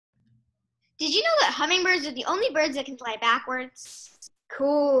Did you know that hummingbirds are the only birds that can fly backwards?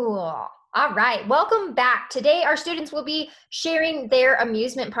 Cool. All right, welcome back. Today, our students will be sharing their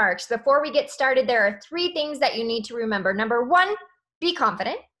amusement parks. Before we get started, there are 3 things that you need to remember. Number 1, be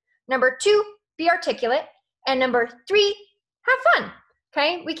confident. Number 2, be articulate. And number 3, have fun.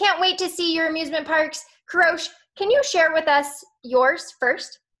 Okay, we can't wait to see your amusement parks. Kurosh, can you share with us yours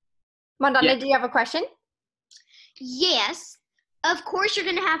first? Mandana, do you have a question? Yes. Of course you're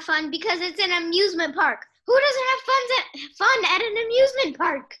going to have fun because it's an amusement park. Who doesn't have fun at an amusement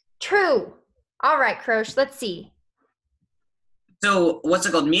park? True. All right, Kurosh, let's see. So what's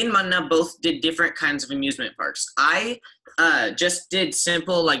it called? Me and Manna both did different kinds of amusement parks. I just did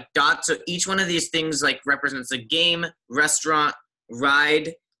simple like dots. So each one of these things like represents a game, restaurant,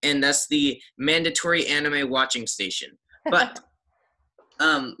 ride, and that's the mandatory anime watching station. But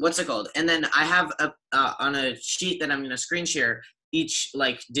what's it called? And then I have on a sheet that I'm going to screen share each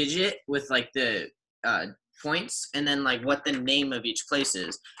like digit with like the points and then like what the name of each place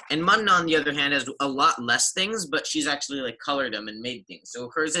is. And Manna, on the other hand, has a lot less things, but she's actually like colored them and made things. So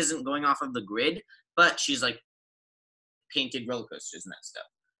hers isn't going off of the grid, but she's like painted roller coasters and that stuff.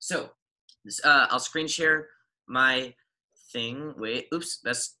 So I'll screen share my thing. Wait, oops,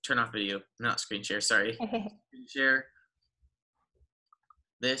 let's turn off video, not screen share, sorry. Screen share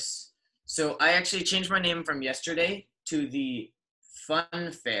this. So I actually changed my name from yesterday to the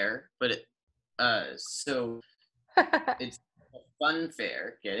Fun Fair, but so it's a fun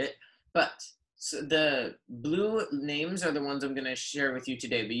fair, get it? But so the blue names are the ones I'm going to share with you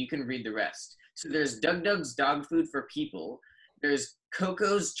today, but you can read the rest. So there's Doug Doug's Dog Food for People. There's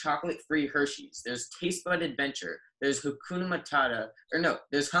Coco's Chocolate-Free Hershey's. There's Taste Bud Adventure. There's Hakuna Matata. Or no,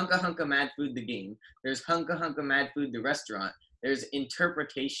 there's Hunka Hunka Mad Food the game. There's Hunka Hunka Mad Food the restaurant. There's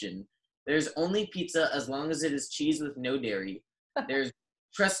Interpretation. There's Only Pizza as long as it is cheese with no dairy. There's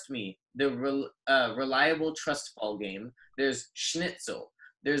Trust Me, the reliable trust fall game. There's Schnitzel.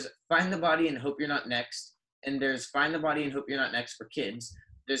 There's Find the Body and Hope You're Not Next. And there's Find the Body and Hope You're Not Next for kids.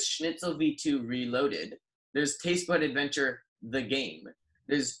 There's Schnitzel V2 Reloaded. There's Taste Bud Adventure, the game.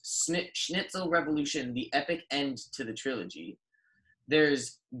 There's Schnitzel Revolution, the epic end to the trilogy.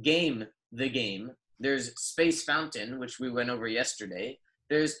 There's Game, the game. There's Space Fountain, which we went over yesterday.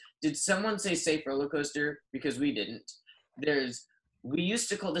 There's Did Someone Say Safe Roller Coaster? Because we didn't. There's We used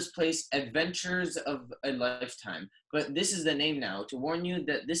to call this place Adventures of a Lifetime, but this is the name now to warn you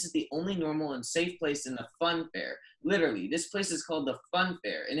that this is the only normal and safe place in the Fun Fair. Literally, this place is called the Fun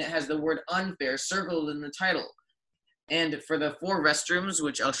Fair, and it has the word unfair circled in the title. And for the 4 restrooms,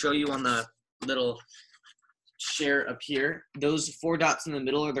 which I'll show you on the little share up here, those 4 dots in the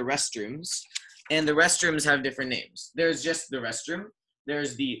middle are the restrooms, and the restrooms have different names. There's just the restroom,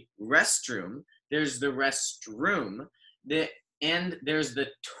 there's the restroom, there's the restroom, and there's the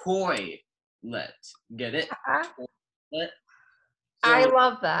toilet. Get it? Toilet. So, I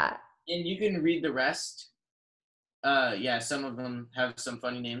love that. And you can read the rest. Yeah, some of them have some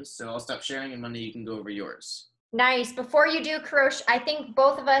funny names, so I'll stop sharing and Monday you can go over yours. Nice. Before you do, Kurosh, I think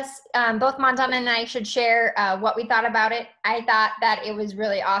both of us, both Mandana and I should share what we thought about it. I thought that it was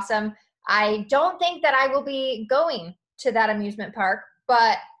really awesome. I don't think that I will be going to that amusement park,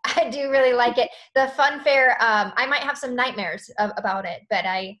 but I do really like it. The Fun Fair, I might have some nightmares about it, but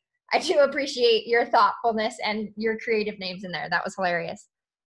I do appreciate your thoughtfulness and your creative names in there. That was hilarious.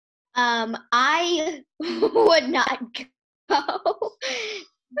 I would not go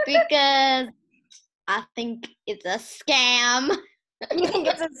because I think it's a scam. You think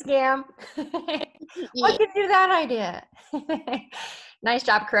it's a scam? What gives you that idea? Nice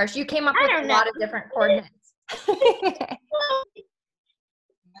job, Kurosh. You came up with a lot of different coordinates.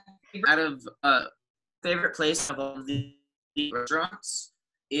 Out of favorite place of all the restaurants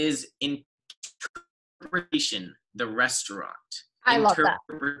is Interpretation, the restaurant. I love that.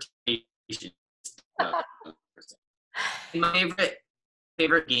 My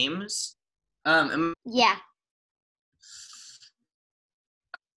favorite games. Yeah.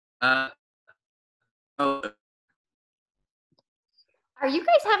 Are you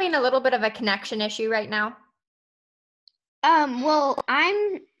guys having a little bit of a connection issue right now? Well,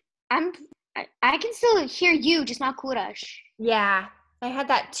 I can still hear you, just not Kurosh. Yeah, I had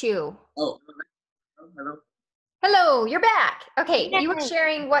that too. Oh, hello. Hello, you're back. Okay, you were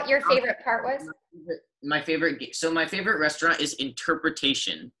sharing what your favorite part was? My favorite restaurant is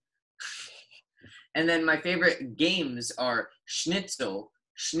Interpretation. And then my favorite games are Schnitzel,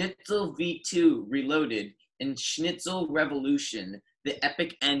 Schnitzel V2 Reloaded, and Schnitzel Revolution, the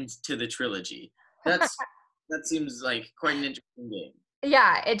epic end to the trilogy. That seems like quite an interesting game.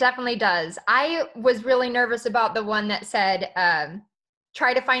 Yeah, it definitely does. I was really nervous about the one that said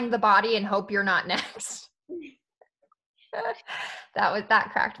try to find the body and hope you're not next. That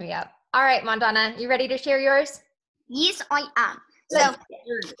cracked me up. All right, Mandana, you ready to share yours? Yes, I am. So,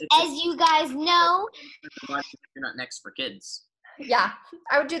 as you guys know, You're not next for kids. Yeah,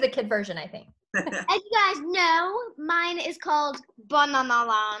 I would do the kid version, I think. as you guys know, mine is called Banana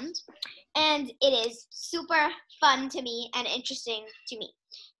Land, and it is super fun to me and interesting to me.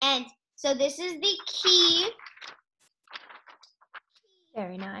 And so this is the key.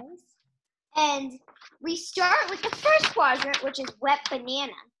 Very nice. And we start with the first quadrant, which is wet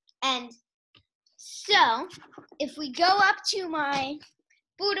banana. And so, if we go up to my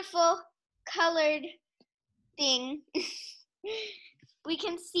beautiful colored thing, we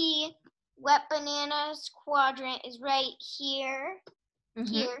can see wet bananas quadrant is right here,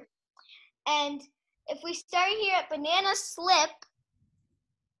 here. And if we start here at banana slip,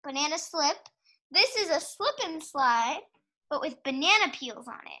 this is a slip and slide, but with banana peels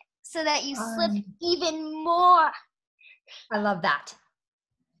on it, so that you slip even more. I love that.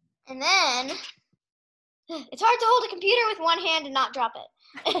 And then, it's hard to hold a computer with one hand and not drop it.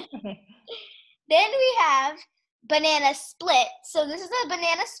 Then we have banana split. So this is a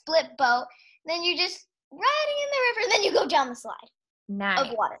banana split boat. Then you're just riding in the river, and then you go down the slide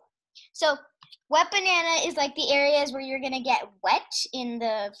of water. So wet banana is like the areas where you're gonna get wet in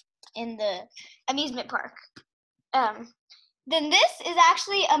the amusement park. Then this is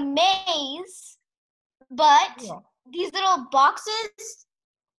actually a maze, but these little boxes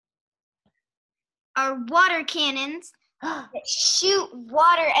are water cannons that shoot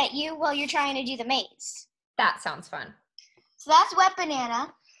water at you while you're trying to do the maze. That sounds fun. So that's wet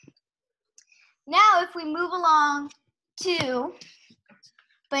banana. Now if we move along to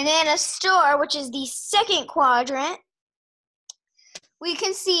banana store, which is the second quadrant, we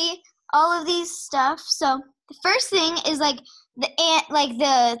can see all of these stuff. So the first thing is like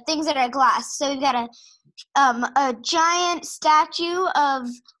the things that are glass. So we've got a giant statue of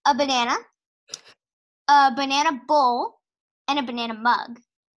a banana bowl, and a banana mug.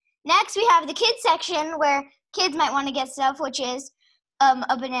 Next, we have the kids section where kids might want to get stuff, which is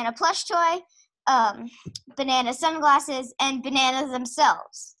a banana plush toy, banana sunglasses, and bananas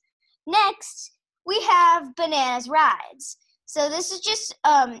themselves. Next, we have bananas rides. So this is just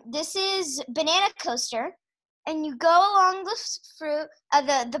this is banana coaster, and you go along the fruit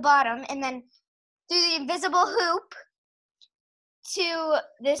the bottom, and then through the invisible hoop to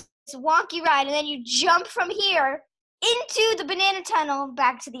this wonky ride, and then you jump from here into the banana tunnel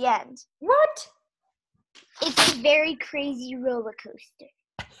back to the end. What? It's a very crazy roller coaster.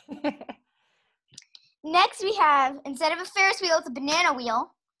 Next we have, instead of a Ferris wheel, it's a banana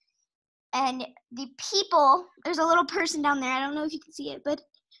wheel. And the people, there's a little person down there, I don't know if you can see it, but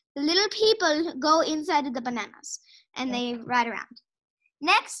the little people go inside of the bananas and they ride around.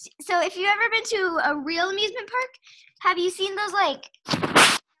 Next, so if you've ever been to a real amusement park, have you seen those like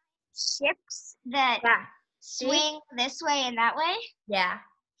ships that swing this way and that way? Yeah.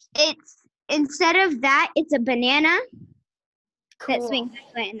 It's, instead of that, it's a banana that swings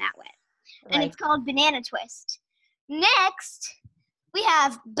this way and that way. And it's called Banana Twist. Next, we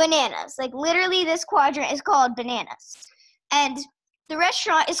have bananas. Like literally this quadrant is called bananas. And the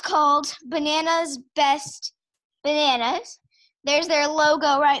restaurant is called Bananas Best Bananas. There's their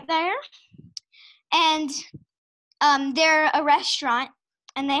logo right there. And they're a restaurant,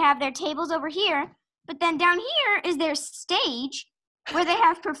 and they have their tables over here. But then down here is their stage where they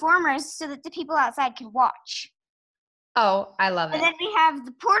have performers so that the people outside can watch. Oh, I love it. And then we have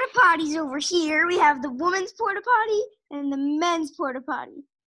the porta potties over here. We have the women's porta potty and the men's porta potty.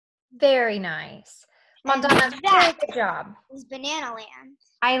 Very nice. Mandana, very good job. Is Banana Land.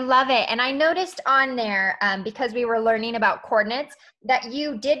 I love it. And I noticed on there, because we were learning about coordinates, that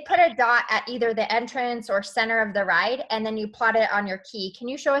you did put a dot at either the entrance or center of the ride, and then you plot it on your key. Can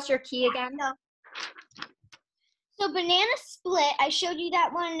you show us your key again? No. So Banana Split, I showed you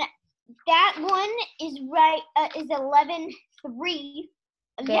that one. That one is right, is 11-3.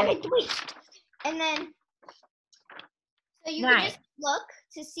 11-3. And then, so you can just look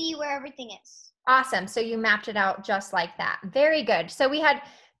to see where everything is. Awesome. So you mapped it out just like that. Very good. So we had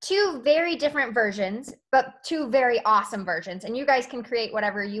two very different versions, but two very awesome versions. And you guys can create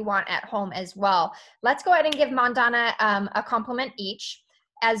whatever you want at home as well. Let's go ahead and give Mandana a compliment each,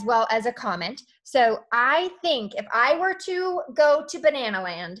 as well as a comment. So I think if I were to go to Banana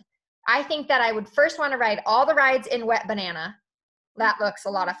Land, I think that I would first want to ride all the rides in Wet Banana. That looks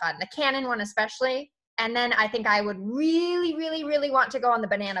a lot of fun. The cannon one especially. And then I think I would really, really, really want to go on the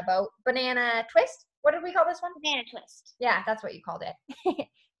banana boat. Banana Twist? What did we call this one? Banana Twist. Yeah, that's what you called it.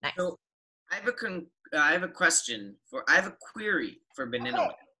 Nice. So I have have a question I have a query for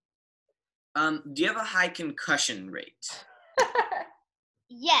Banana. Okay. Do you have a high concussion rate?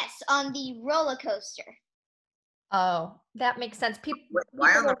 Yes, on the roller coaster. Oh, that makes sense.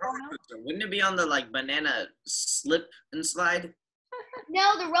 Why on the roller coaster? Wouldn't it be on the like banana slip and slide?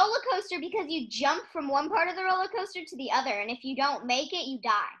 No, the roller coaster, because you jump from one part of the roller coaster to the other, and if you don't make it, you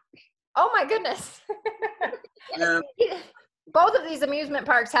die. Oh my goodness. Both of these amusement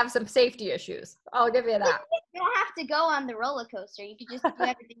parks have some safety issues. I'll give you that. You don't have to go on the roller coaster. You can just do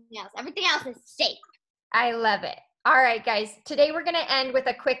everything else. Everything else is safe. I love it. All right, guys. Today we're going to end with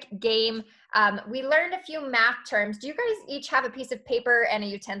a quick game. We learned a few math terms. Do you guys each have a piece of paper and a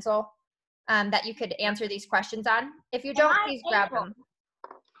utensil that you could answer these questions on? If you don't, please grab them.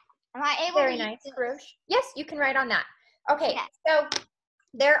 Am I able Very to nice, Farouche. Yes, you can write on that. Okay, yeah. So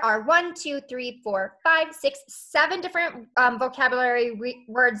there are 1, 2, 3, 4, 5, 6, 7 different vocabulary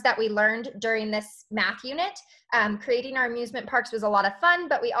words that we learned during this math unit. Creating our amusement parks was a lot of fun,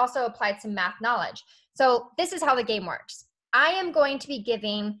 but we also applied some math knowledge. So this is how the game works. I am going to be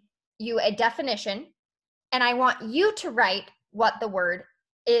giving you a definition, and I want you to write what the word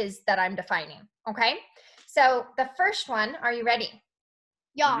is that I'm defining, okay? So the first one, are you ready?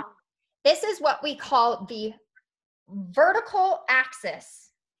 Yeah. This is what we call the vertical axis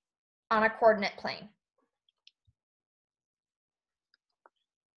on a coordinate plane.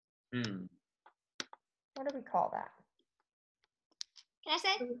 What do we call that? Can I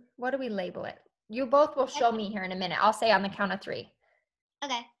say? What do we label it? You both will show me here in a minute. I'll say on the count of 3.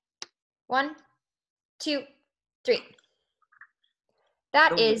 Okay. 1, 2, 3.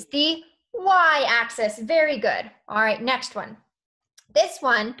 That is the y-axis. Very good. All right, next one. This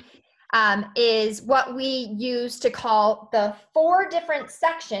one is what we use to call the 4 different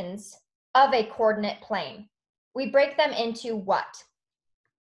sections of a coordinate plane. We break them into what?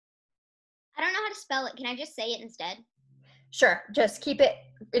 I don't know how to spell it. Can I just say it instead? Sure, just keep it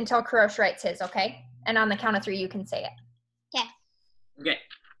until Kurosh writes his, okay? And on the count of 3, you can say it. Okay. Okay.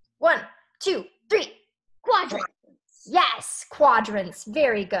 1, 2, 3. Quadrant. Yes, quadrants.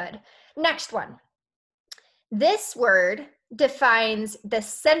 Very good. Next one. This word defines the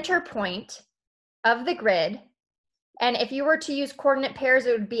center point of the grid. And if you were to use coordinate pairs,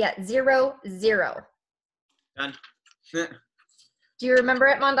 it would be at 0, 0. Done. Do you remember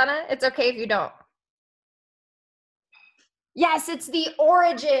it, Mandana? It's okay if you don't. Yes, it's the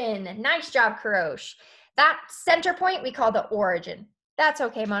origin. Nice job, Kurosh. That center point we call the origin. That's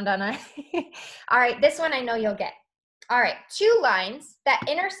okay, Mandana. All right, this one I know you'll get. All right, 2 lines that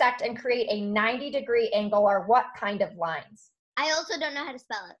intersect and create a 90-degree angle are what kind of lines? I also don't know how to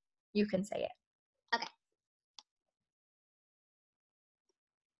spell it. You can say it. Okay.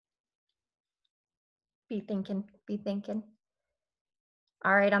 Be thinking, be thinking.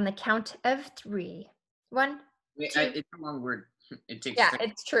 All right, on the count of 3. 1, Wait, 2. it's a long word. It takes. Yeah,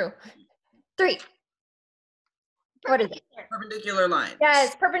 it's true. 3. What is it? Perpendicular lines.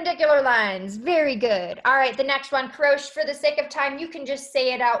 Yes, perpendicular lines. Very good. All right, the next one, Kurosh, for the sake of time, you can just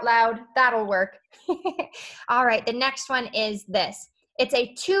say it out loud. That'll work. All right, the next one is this. It's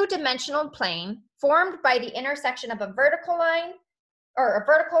a 2-dimensional plane formed by the intersection of a vertical line, our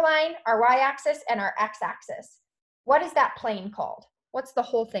y-axis, and our x-axis. What is that plane called? What's the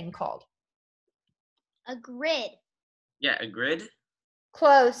whole thing called? A grid. Yeah, a grid.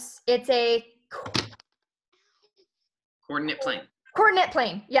 Close. It's a Coordinate plane. coordinate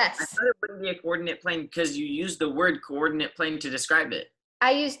plane. Yes. I thought it wouldn't be a coordinate plane because you used the word coordinate plane to describe it.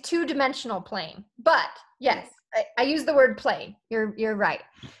 I use 2-dimensional plane, but yes, I use the word plane. You're right.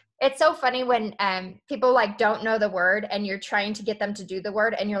 It's so funny when people like don't know the word and you're trying to get them to do the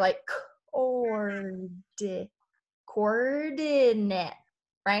word and you're like coordinate,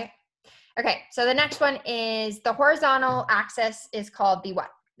 right? Okay, so the next one is the horizontal axis is called the what?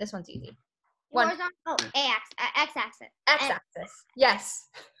 This one's easy. Horizontal. Oh, x-axis. X-axis. Yes.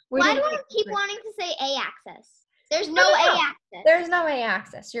 Why do I keep wanting to say a-axis? There's no a-axis. There's no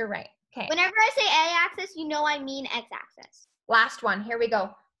a-axis. You're right. Okay. Whenever I say a-axis, you know I mean x-axis. Last one. Here we go.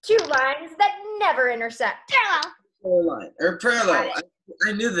 2 lines that never intersect. Parallel.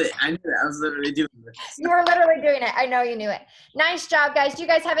 I knew that. I was literally doing this. You were literally doing it. I know you knew it. Nice job, guys. Do you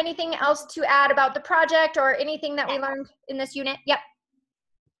guys have anything else to add about the project or anything that we learned in this unit? Yep.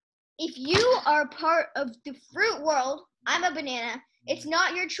 If you are part of the fruit world, I'm a banana. It's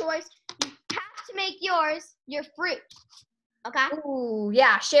not your choice. You have to make yours your fruit. Okay? Ooh,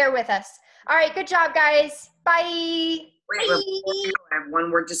 yeah. Share with us. All right. Good job, guys. Bye. Wait, I have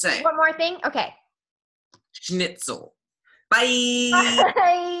one word to say. One more thing? Okay. Schnitzel. Bye.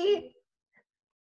 Bye.